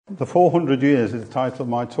The 400 years is the title of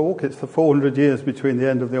my talk. It's the 400 years between the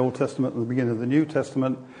end of the Old Testament and the beginning of the New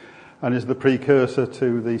Testament, and is the precursor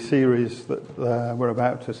to the series that we're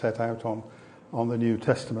about to set out on the New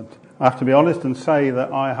Testament. I have to be honest and say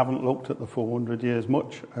that I haven't looked at the 400 years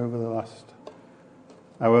much over the last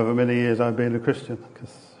however many years I've been a Christian,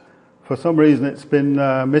 because for some reason it's been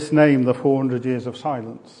misnamed the 400 years of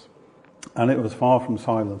silence, and it was far from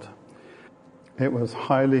silent. It was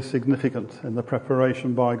highly significant in the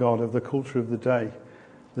preparation by God of the culture of the day,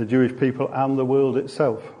 the Jewish people and the world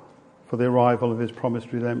itself, for the arrival of his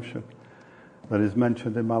promised redemption that is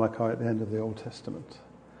mentioned in Malachi at the end of the Old Testament.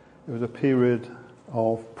 It was a period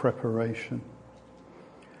of preparation.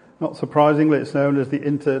 Not surprisingly, it's known as the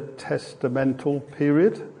intertestamental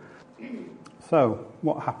period. So,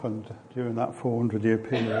 what happened during that 400-year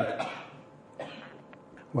period?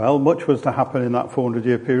 Well, much was to happen in that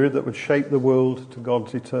 400-year period that would shape the world to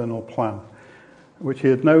God's eternal plan, which he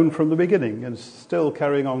had known from the beginning and is still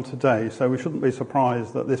carrying on today. So we shouldn't be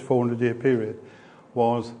surprised that this 400-year period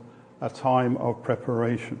was a time of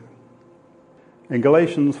preparation. In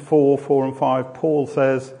Galatians 4 and 5, Paul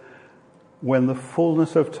says, "When the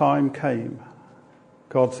fullness of time came,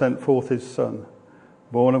 God sent forth his Son,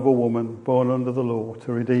 born of a woman, born under the law,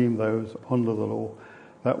 to redeem those under the law,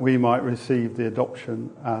 that we might receive the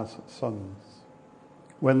adoption as sons."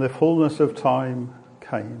 When the fullness of time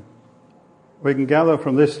came. We can gather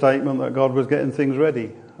from this statement that God was getting things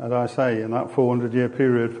ready, as I say, in that 400-year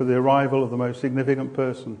period for the arrival of the most significant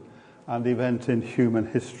person and event in human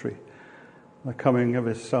history, the coming of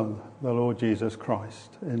his Son, the Lord Jesus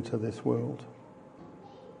Christ, into this world.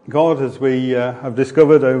 God, as we have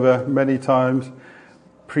discovered over many times,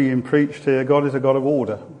 preached here, God is a God of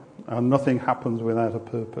order, and nothing happens without a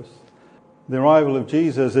purpose. The arrival of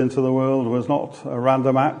Jesus into the world was not a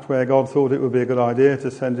random act where God thought it would be a good idea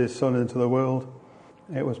to send his Son into the world.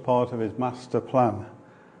 It was part of his master plan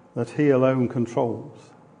that he alone controls.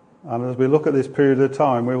 And as we look at this period of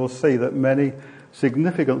time, we will see that many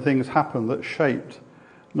significant things happened that shaped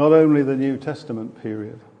not only the New Testament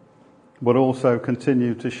period, but also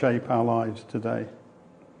continue to shape our lives today.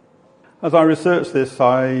 As I researched this,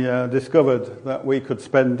 I discovered that we could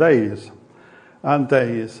spend days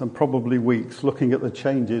and probably weeks looking at the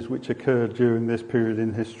changes which occurred during this period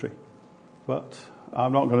in history. But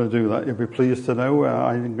I'm not going to do that, you'll be pleased to know.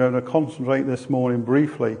 I'm going to concentrate this morning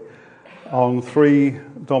briefly on three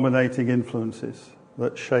dominating influences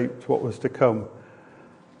that shaped what was to come,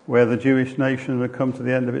 where the Jewish nation had come to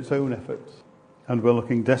the end of its own efforts and were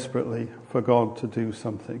looking desperately for God to do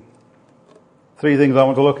something. Three things I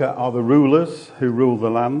want to look at are the rulers who ruled the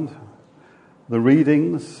land, the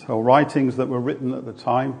readings or writings that were written at the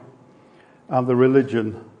time, and the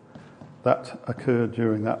religion that occurred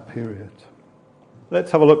during that period. Let's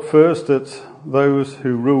have a look first at those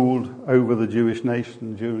who ruled over the Jewish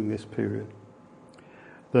nation during this period.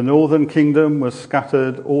 The northern kingdom was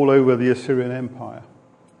scattered all over the Assyrian Empire,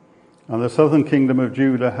 and the southern kingdom of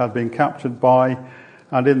Judah had been captured by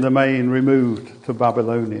and in the main removed to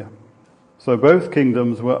Babylonia. So both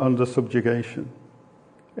kingdoms were under subjugation.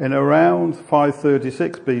 In around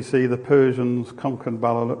 536 BC, the Persians conquered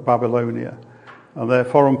Babylonia, and their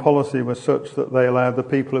foreign policy was such that they allowed the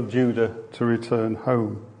people of Judah to return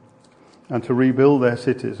home and to rebuild their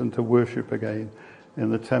cities and to worship again in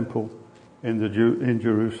the temple in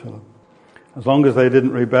Jerusalem. As long as they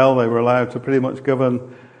didn't rebel, they were allowed to pretty much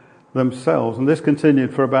govern themselves, and this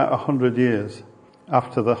continued for about 100 years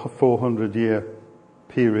after the 400-year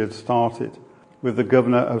period started, with the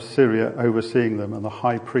governor of Syria overseeing them and the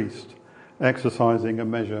high priest exercising a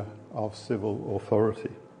measure of civil authority.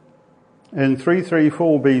 In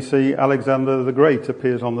 334 BC, Alexander the Great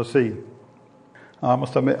appears on the scene. I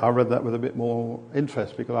must admit I read that with a bit more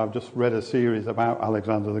interest because I've just read a series about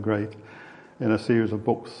Alexander the Great in a series of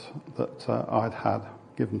books that I'd had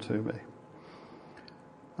given to me.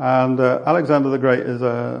 And Alexander the Great is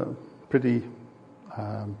a pretty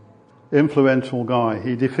influential guy.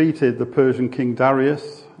 He defeated the Persian king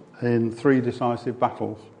Darius in 3 decisive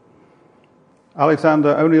battles. Alexander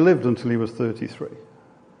only lived until he was 33,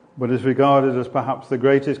 but is regarded as perhaps the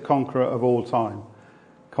greatest conqueror of all time,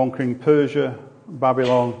 conquering Persia,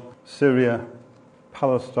 Babylon, Syria,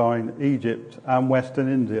 Palestine, Egypt, and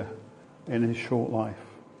Western India in his short life.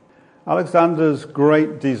 Alexander's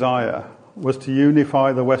great desire was to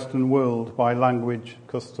unify the Western world by language,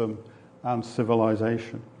 custom, and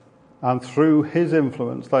civilization. And through his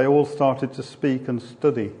influence, they all started to speak and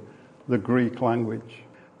study the Greek language.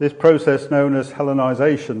 This process, known as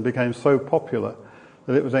Hellenization, became so popular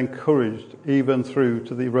that it was encouraged even through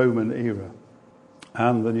to the Roman era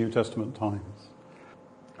and the New Testament times.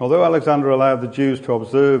 Although Alexander allowed the Jews to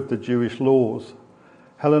observe the Jewish laws,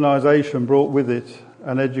 Hellenization brought with it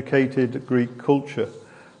an educated Greek culture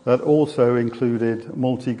that also included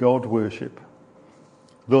multi-god worship,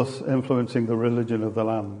 thus influencing the religion of the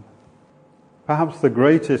land. Perhaps the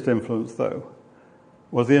greatest influence, though,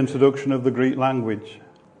 was the introduction of the Greek language,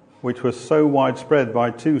 which was so widespread by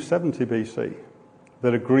 270 BC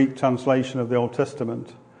that a Greek translation of the Old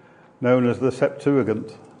Testament, known as the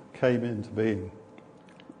Septuagint, came into being.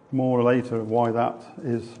 More later why that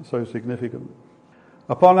is so significant.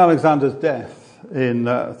 Upon Alexander's death in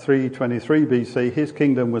 323 BC, his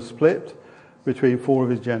kingdom was split between four of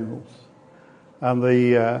his generals, and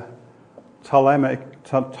the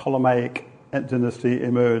Ptolemaic dynasty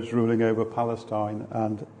emerged, ruling over Palestine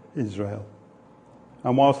and Israel.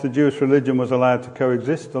 And whilst the Jewish religion was allowed to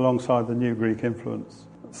coexist alongside the new Greek influence,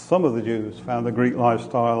 some of the Jews found the Greek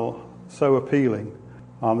lifestyle so appealing,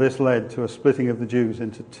 and this led to a splitting of the Jews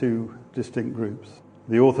into two distinct groups.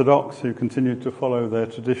 The Orthodox, who continued to follow their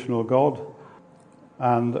traditional God,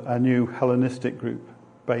 and a new Hellenistic group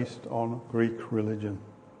based on Greek religion.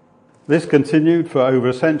 This continued for over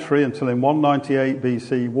a century until in 198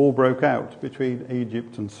 BC war broke out between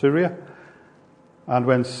Egypt and Syria, and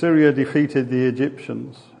when Syria defeated the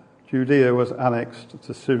Egyptians, Judea was annexed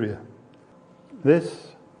to Syria. This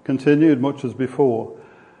continued much as before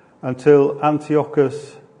until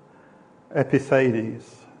Antiochus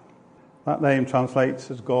Epiphanes. That name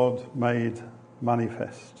translates as God made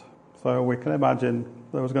manifest. So we can imagine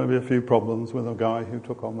there was going to be a few problems with a guy who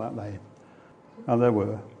took on that name. And there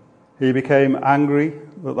were. He became angry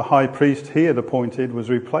that the high priest he had appointed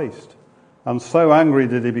was replaced. And so angry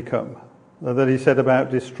did he become that he set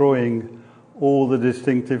about destroying all the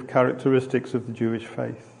distinctive characteristics of the Jewish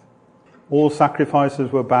faith. All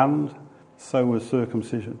sacrifices were banned, so was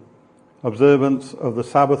circumcision. Observance of the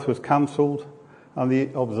Sabbath was cancelled, and the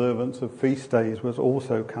observance of feast days was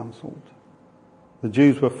also cancelled. The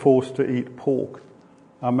Jews were forced to eat pork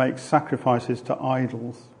and make sacrifices to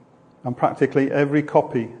idols, and practically every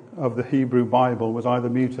copy of the Hebrew Bible was either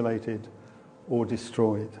mutilated or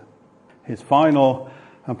destroyed. His final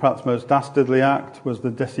and perhaps most dastardly act was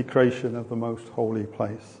the desecration of the most holy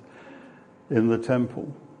place in the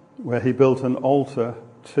temple, where he built an altar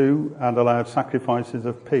to and allowed sacrifices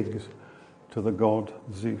of pigs to the god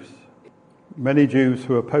Zeus. Many Jews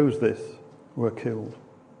who opposed this were killed.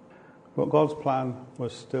 But God's plan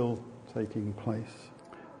was still taking place.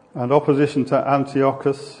 And opposition to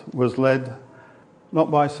Antiochus was led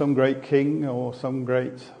not by some great king or some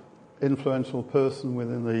great influential person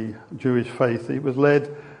within the Jewish faith. It was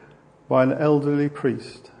led by an elderly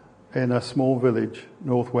priest in a small village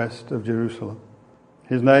northwest of Jerusalem.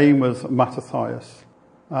 His name was Mattathias.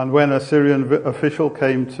 And when a Syrian official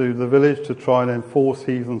came to the village to try and enforce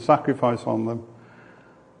heathen sacrifice on them,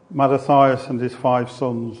 Mattathias and his 5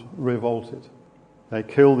 sons revolted. They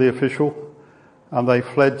killed the official and they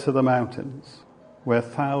fled to the mountains, where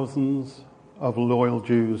thousands of loyal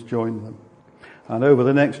Jews joined them. And over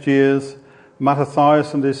the next years,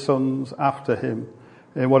 Mattathias and his sons after him,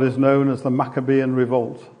 in what is known as the Maccabean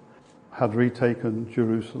Revolt, had retaken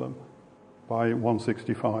Jerusalem by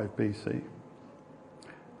 165 BC.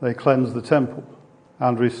 They cleansed the temple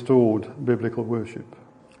and restored biblical worship.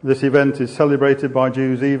 This event is celebrated by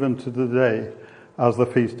Jews even to today as the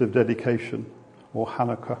Feast of Dedication, or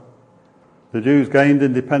Hanukkah. The Jews gained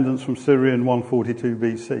independence from Syria in 142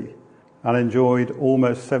 BC and enjoyed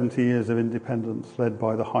almost 70 years of independence led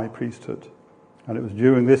by the high priesthood. And it was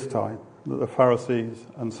during this time that the Pharisees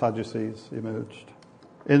and Sadducees emerged.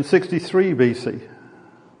 In 63 BC,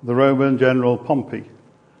 the Roman general Pompey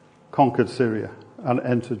conquered Syria and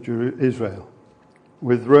entered Israel.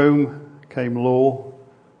 With Rome came law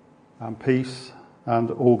and peace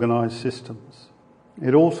and organized systems.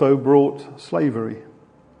 It also brought slavery.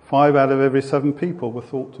 5 out of every 7 people were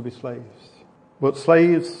thought to be slaves. But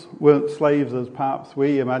slaves weren't slaves as perhaps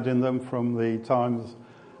we imagine them from the times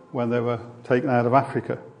when they were taken out of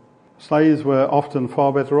Africa. Slaves were often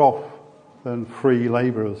far better off than free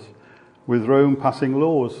labourers, with Rome passing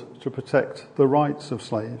laws to protect the rights of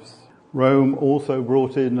slaves. Rome also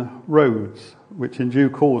brought in roads, which in due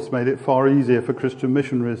course made it far easier for Christian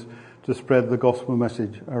missionaries to spread the gospel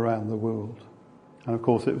message around the world. And of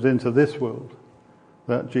course it was into this world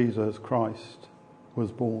that Jesus Christ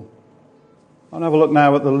was born. I'll have a look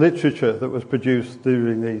now at the literature that was produced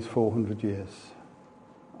during these 400 years.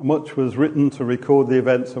 Much was written to record the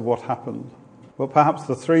events of what happened, but perhaps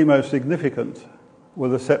the 3 most significant were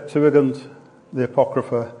the Septuagint, the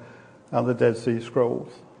Apocrypha, and the Dead Sea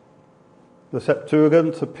Scrolls. The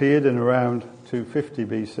Septuagint appeared in around 250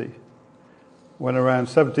 BC. when around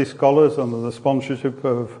 70 scholars under the sponsorship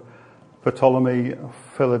of Ptolemy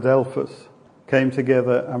Philadelphus came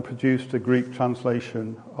together and produced a Greek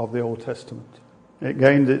translation of the Old Testament. It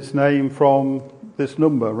gained its name from this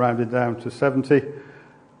number, rounded down to 70,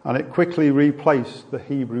 and it quickly replaced the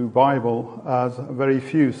Hebrew Bible, as very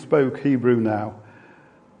few spoke Hebrew now.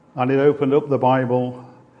 And it opened up the Bible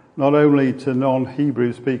not only to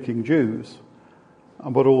non-Hebrew speaking Jews,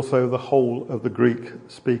 but also the whole of the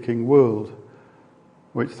Greek-speaking world,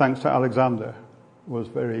 which, thanks to Alexander, was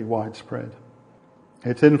very widespread.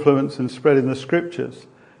 Its influence in spreading the scriptures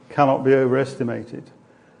cannot be overestimated,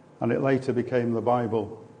 and it later became the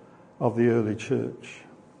Bible of the early church.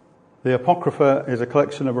 The Apocrypha is a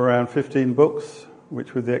collection of around 15 books,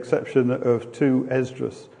 which, with the exception of 2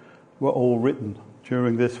 Esdras, were all written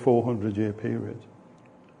during this 400-year period.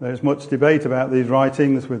 There is much debate about these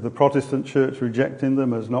writings, with the Protestant Church rejecting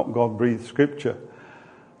them as not God-breathed scripture,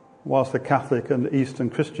 whilst the Catholic and Eastern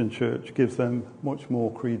Christian Church gives them much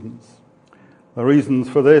more credence. The reasons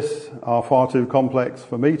for this are far too complex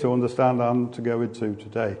for me to understand and to go into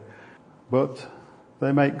today, but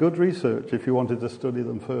they make good research if you wanted to study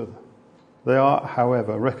them further. They are,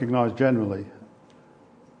 however, recognised generally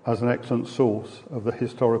as an excellent source of the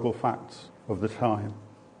historical facts of the time.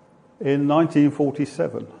 In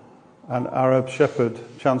 1947, an Arab shepherd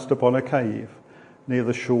chanced upon a cave near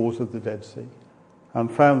the shores of the Dead Sea and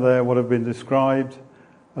found there what have been described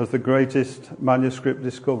as the greatest manuscript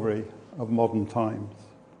discovery of modern times.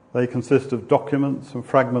 They consist of documents and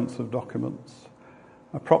fragments of documents,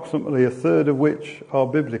 approximately a third of which are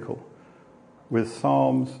biblical, with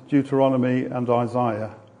Psalms, Deuteronomy and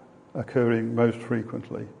Isaiah occurring most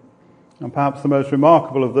frequently. And perhaps the most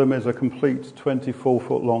remarkable of them is a complete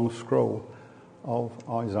 24-foot long scroll of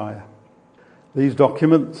Isaiah. These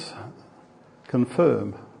documents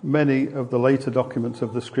confirm many of the later documents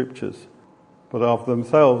of the scriptures, but of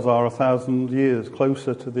themselves are 1,000 years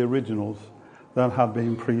closer to the originals than had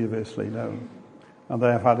been previously known. And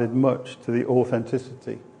they have added much to the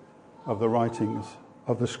authenticity of the writings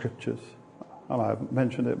of the scriptures. And I haven't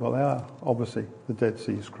mentioned it, but they are obviously the Dead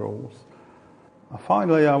Sea Scrolls.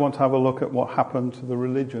 Finally, I want to have a look at what happened to the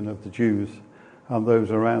religion of the Jews and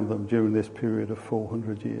those around them during this period of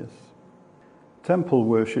 400 years. Temple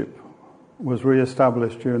worship was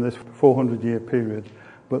re-established during this 400-year period,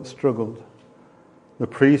 but struggled. The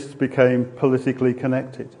priests became politically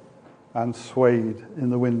connected and swayed in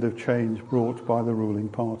the wind of change brought by the ruling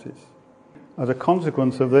parties. As a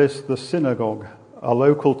consequence of this, the synagogue, a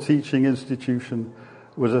local teaching institution,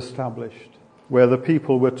 was established, where the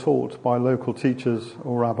people were taught by local teachers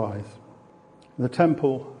or rabbis. The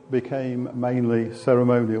temple became mainly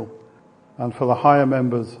ceremonial and for the higher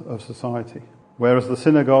members of society, whereas the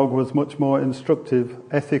synagogue was much more instructive,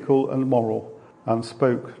 ethical and moral, and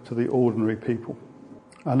spoke to the ordinary people.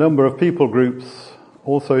 A number of people groups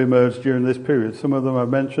also emerged during this period. Some of them I've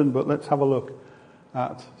mentioned, but let's have a look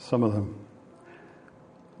at some of them.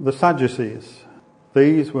 The Sadducees.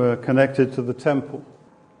 These were connected to the temple,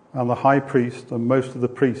 and the high priest and most of the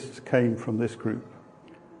priests came from this group.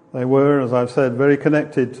 They were, as I've said, very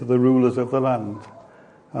connected to the rulers of the land,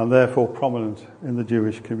 and therefore prominent in the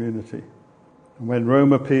Jewish community. And when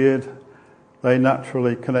Rome appeared, they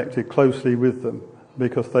naturally connected closely with them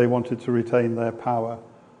because they wanted to retain their power,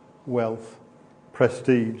 wealth,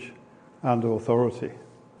 prestige, and authority.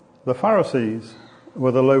 The Pharisees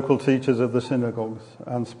were the local teachers of the synagogues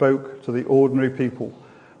and spoke to the ordinary people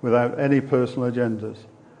without any personal agendas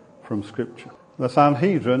from Scripture. The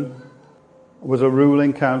Sanhedrin was a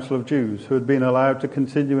ruling council of Jews who had been allowed to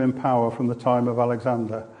continue in power from the time of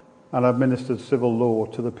Alexander and administered civil law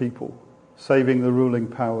to the people, saving the ruling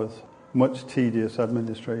powers much tedious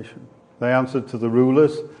administration. They answered to the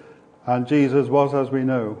rulers, and Jesus was, as we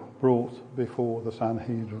know, brought before the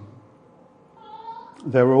Sanhedrin.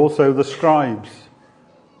 There were also the scribes.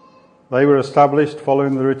 They were established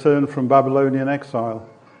following the return from Babylonian exile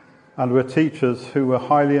and were teachers who were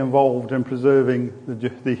highly involved in preserving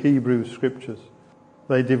the Hebrew scriptures.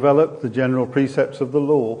 They developed the general precepts of the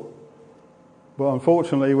law, but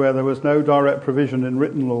unfortunately, where there was no direct provision in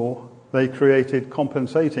written law, they created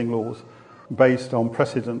compensating laws based on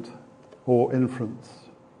precedent or inference.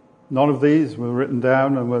 None of these were written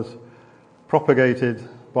down and was propagated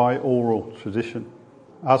by oral tradition.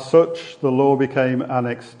 As such, the law became an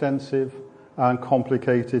extensive and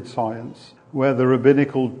complicated science, where the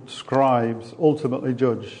rabbinical scribes ultimately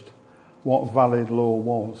judged what valid law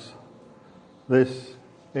was. This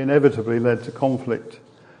inevitably led to conflict,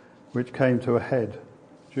 which came to a head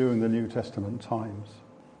during the New Testament times.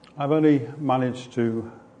 I've only managed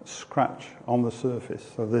to scratch on the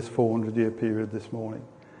surface of this 400-year period this morning.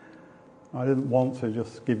 I didn't want to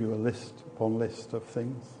just give you a list upon list of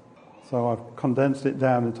things. So I've condensed it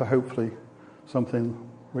down into hopefully something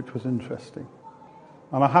which was interesting.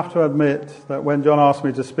 And I have to admit that when John asked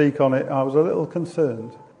me to speak on it, I was a little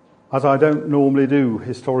concerned, as I don't normally do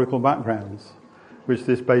historical backgrounds, which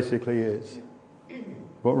this basically is,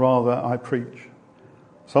 but rather I preach.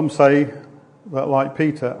 Some say that, like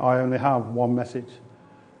Peter, I only have one message,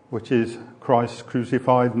 which is Christ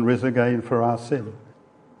crucified and risen again for our sin.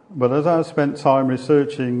 But as I've spent time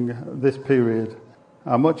researching this period,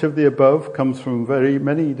 much of the above comes from very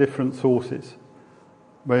many different sources.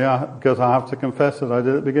 Because I have to confess, as I did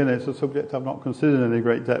at the beginning, it's a subject I've not considered in any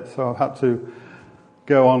great depth, so I've had to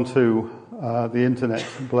go onto the internet,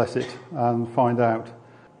 bless it, and find out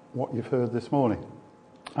what you've heard this morning.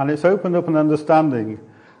 And it's opened up an understanding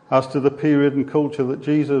as to the period and culture that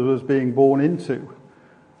Jesus was being born into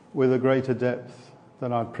with a greater depth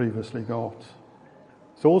than I'd previously got.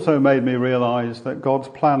 It's also made me realise that God's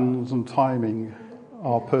plans and timing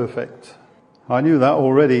are perfect. I knew that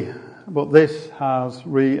already, but this has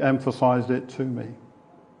re-emphasised it to me.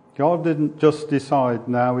 God didn't just decide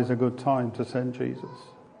now is a good time to send Jesus.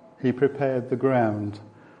 He prepared the ground,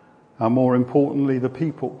 and more importantly, the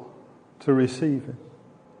people to receive him.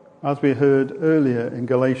 As we heard earlier in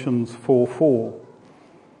Galatians 4:4,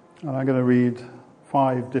 and I'm going to read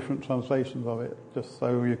 5 different translations of it, just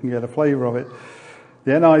so you can get a flavour of it.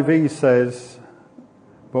 The NIV says,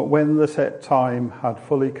 "But when the set time had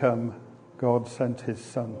fully come, God sent his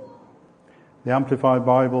Son." The Amplified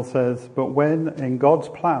Bible says, "But when, in God's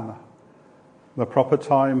plan, the proper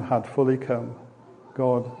time had fully come,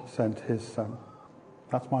 God sent his Son."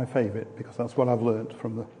 That's my favourite, because that's what I've learnt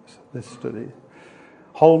from this study.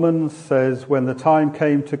 Holman says, "When the time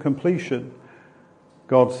came to completion,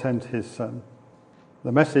 God sent his Son."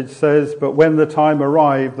 The Message says, "But when the time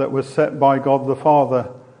arrived that was set by God the Father,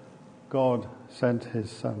 God sent his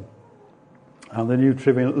Son." And the New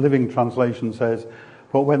Living Translation says,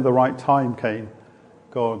 "But when the right time came,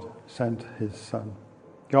 God sent his Son."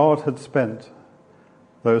 God had spent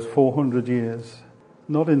those 400 years,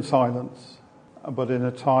 not in silence, but in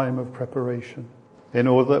a time of preparation, in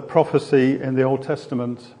order that prophecy in the Old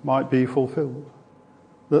Testament might be fulfilled,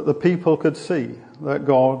 that the people could see that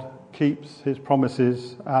God keeps his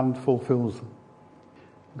promises and fulfills them.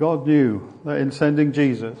 God knew that in sending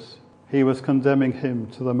Jesus, he was condemning him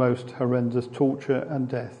to the most horrendous torture and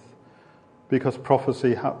death, because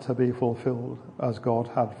prophecy had to be fulfilled as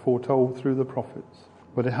God had foretold through the prophets.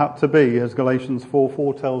 But it had to be, as Galatians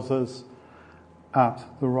 4:4 tells us, at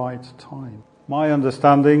the right time. My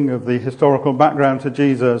understanding of the historical background to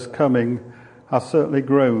Jesus coming has certainly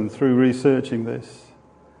grown through researching this.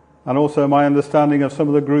 And also my understanding of some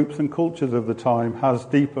of the groups and cultures of the time has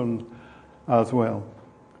deepened as well.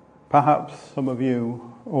 Perhaps some of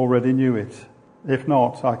you already knew it. If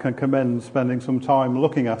not, I can commend spending some time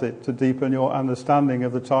looking at it to deepen your understanding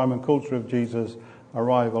of the time and culture of Jesus'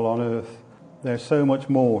 arrival on earth. There's so much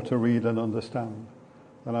more to read and understand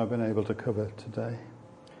than I've been able to cover today.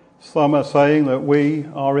 Some are saying that we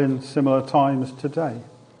are in similar times today,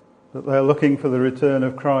 that they're looking for the return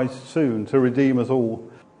of Christ soon to redeem us all,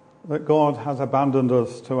 that God has abandoned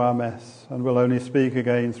us to our mess and will only speak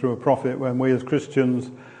again through a prophet when we as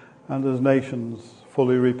Christians and as nations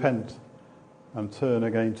fully repent and turn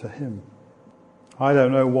again to him. I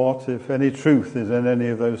don't know what, if any, truth is in any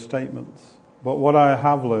of those statements, but what I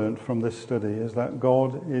have learned from this study is that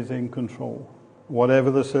God is in control,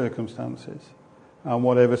 whatever the circumstances and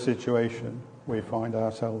whatever situation we find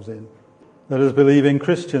ourselves in. That as believing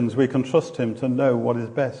Christians, we can trust him to know what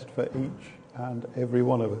is best for each and every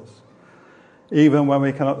one of us, even when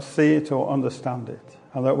we cannot see it or understand it,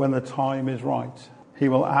 and that when the time is right, he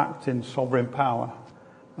will act in sovereign power,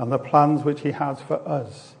 and the plans which he has for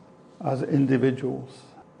us as individuals,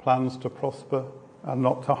 plans to prosper and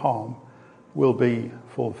not to harm, will be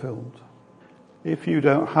fulfilled. If you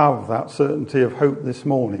don't have that certainty of hope this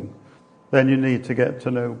morning, then you need to get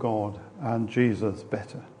to know God and Jesus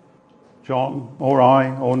better. John or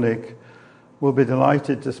I or Nick will be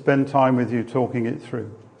delighted to spend time with you talking it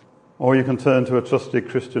through. Or you can turn to a trusted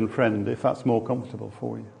Christian friend if that's more comfortable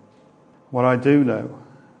for you. What I do know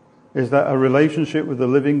is that a relationship with the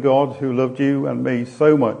living God who loved you and me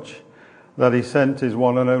so much that he sent his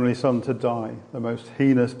one and only Son to die, the most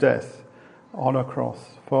heinous death on a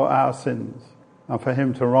cross for our sins, and for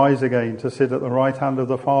him to rise again to sit at the right hand of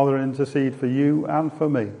the Father and intercede for you and for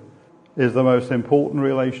me, is the most important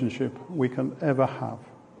relationship we can ever have.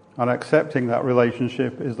 And accepting that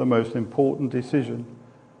relationship is the most important decision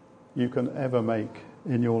you can ever make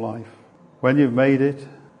in your life. When you've made it,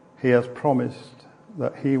 he has promised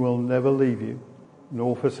that he will never leave you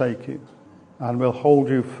nor forsake you, and will hold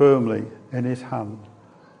you firmly in his hand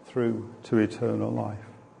through to eternal life.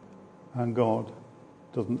 And God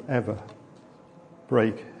doesn't ever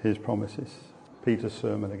break his promises. Peter's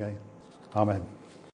sermon again. Amen.